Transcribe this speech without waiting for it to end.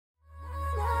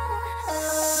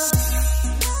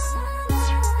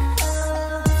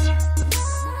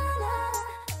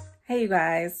Hey you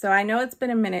guys, so I know it's been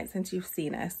a minute since you've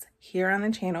seen us here on the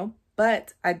channel,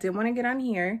 but I did want to get on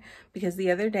here because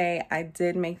the other day I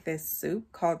did make this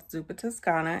soup called Zuppa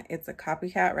Toscana. It's a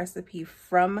copycat recipe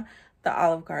from the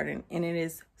Olive Garden and it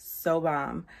is so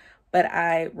bomb. But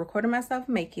I recorded myself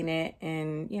making it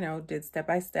and, you know, did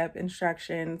step-by-step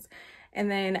instructions.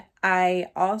 And then I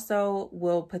also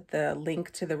will put the link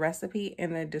to the recipe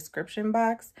in the description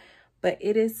box. But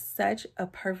it is such a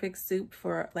perfect soup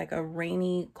for like a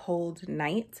rainy, cold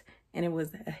night. And it was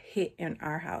a hit in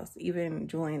our house. Even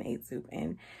Julian ate soup.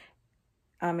 And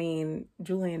I mean,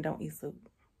 Julian don't eat soup.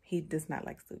 He does not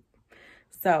like soup.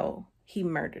 So he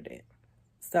murdered it.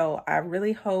 So I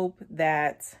really hope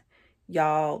that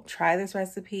y'all try this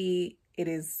recipe. It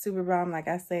is super bomb, like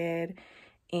I said.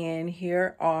 And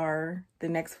here are the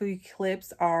next few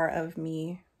clips are of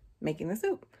me making the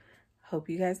soup. Hope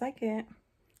you guys like it.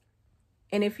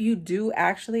 And if you do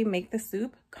actually make the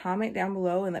soup, comment down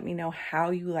below and let me know how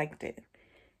you liked it,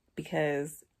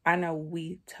 because I know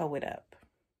we toe it up.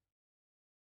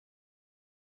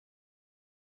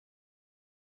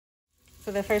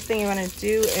 So the first thing you want to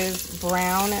do is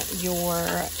brown your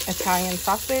Italian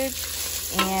sausage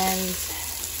and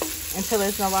until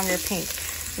it's no longer pink.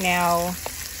 Now,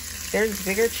 there's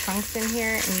bigger chunks in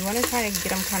here and you want to try to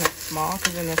get them kind of small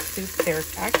because in the soup they're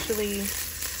actually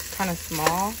kind of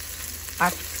small.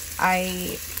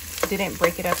 I didn't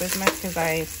break it up as much because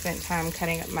I spent time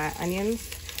cutting up my onions.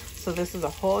 So this is a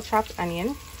whole chopped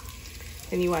onion.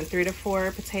 Then you want 3 to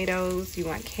 4 potatoes. You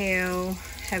want kale,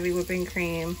 heavy whipping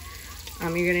cream.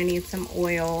 You're gonna need some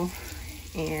oil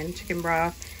and chicken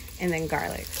broth and then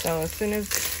garlic. So as soon as,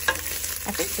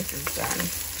 I think this is done.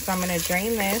 So I'm gonna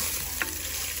drain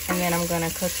this and then I'm gonna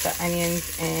cook the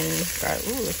onions and garlic.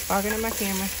 Ooh, it's fogging up my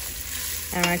camera.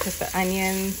 And I'm gonna cook the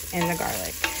onions and the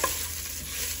garlic.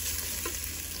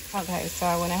 Okay, so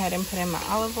I went ahead and put in my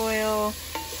olive oil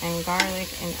and garlic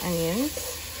and onions.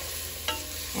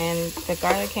 And the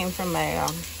garlic came from my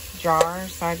jar,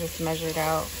 so I just measured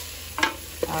out.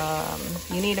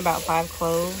 You need about 5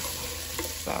 cloves.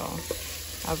 So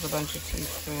that was a bunch of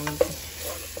teaspoons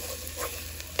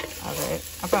of it.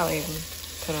 I probably even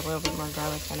put a little bit more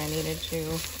garlic than I needed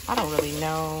to. I don't really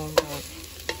know, but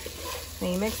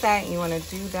then you mix that and you want to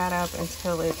do that up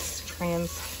until it's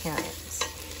transparent.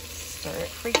 Stir it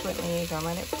frequently, don't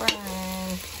let it burn.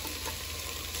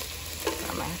 So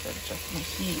I might have to adjust my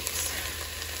heat.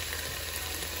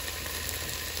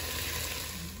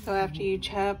 So after you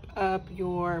chop up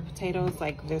your potatoes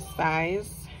like this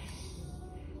size,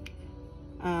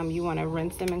 you want to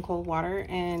rinse them in cold water,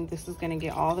 and this is going to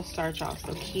get all the starch off.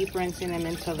 So keep rinsing them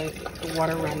until the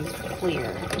water runs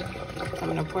clear. So I'm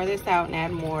going to pour this out and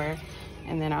add more,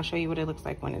 and then I'll show you what it looks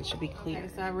like when it should be clear. Okay,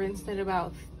 so I rinsed it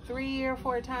about 3 or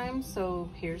 4 times. So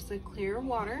here's the clear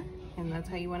water, and that's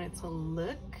how you want it to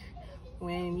look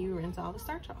when you rinse all the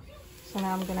starch off. So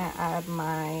now I'm gonna add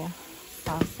my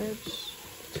sausage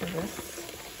to this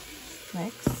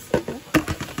mix.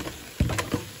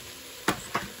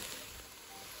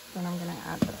 Then I'm gonna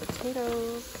add the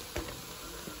potatoes.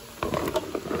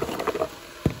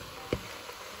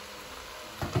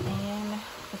 And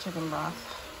the chicken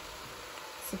broth.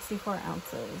 64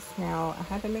 ounces. Now I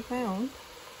had to make my own,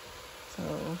 so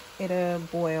it'll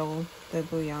boil, the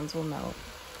bouillons will melt.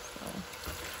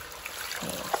 So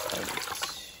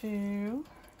 32,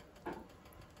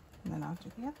 and then I'll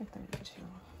do the other 32.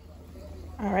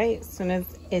 All right, as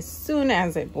soon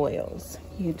as it boils,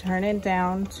 you turn it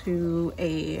down to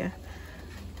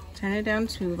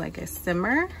like a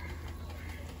simmer,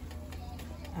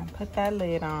 and put that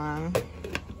lid on.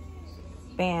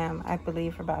 Bam, I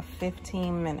believe for about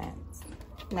 15 minutes.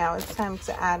 Now it's time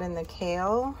to add in the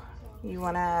kale. You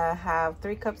want to have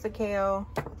 3 cups of kale.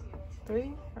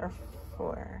 3 or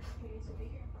 4?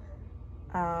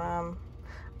 I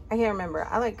can't remember.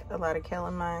 I like a lot of kale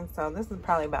in mine, so this is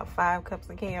probably about 5 cups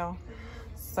of kale.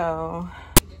 So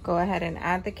go ahead and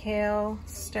add the kale,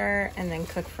 stir, and then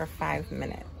cook for 5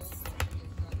 minutes.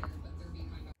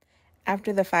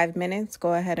 After the 5 minutes,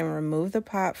 go ahead and remove the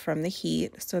pot from the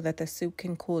heat so that the soup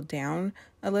can cool down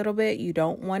a little bit. You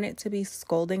don't want it to be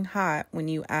scalding hot when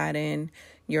you add in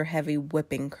your heavy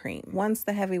whipping cream. Once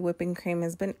the heavy whipping cream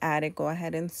has been added, go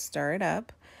ahead and stir it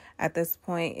up. At this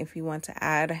point, if you want to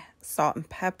add salt and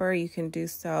pepper, you can do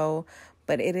so,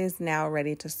 but it is now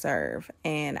ready to serve.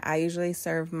 And I usually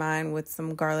serve mine with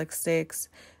some garlic breadsticks,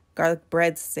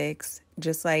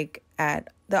 just like at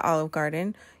the Olive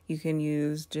Garden. You can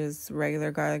use just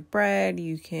regular garlic bread.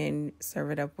 You can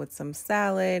serve it up with some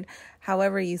salad,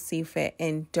 however you see fit.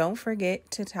 And don't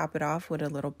forget to top it off with a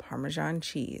little Parmesan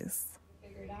cheese.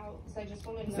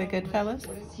 Is it good, fellas?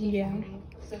 Yeah.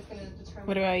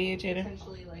 What about you, Jada?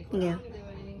 Yeah.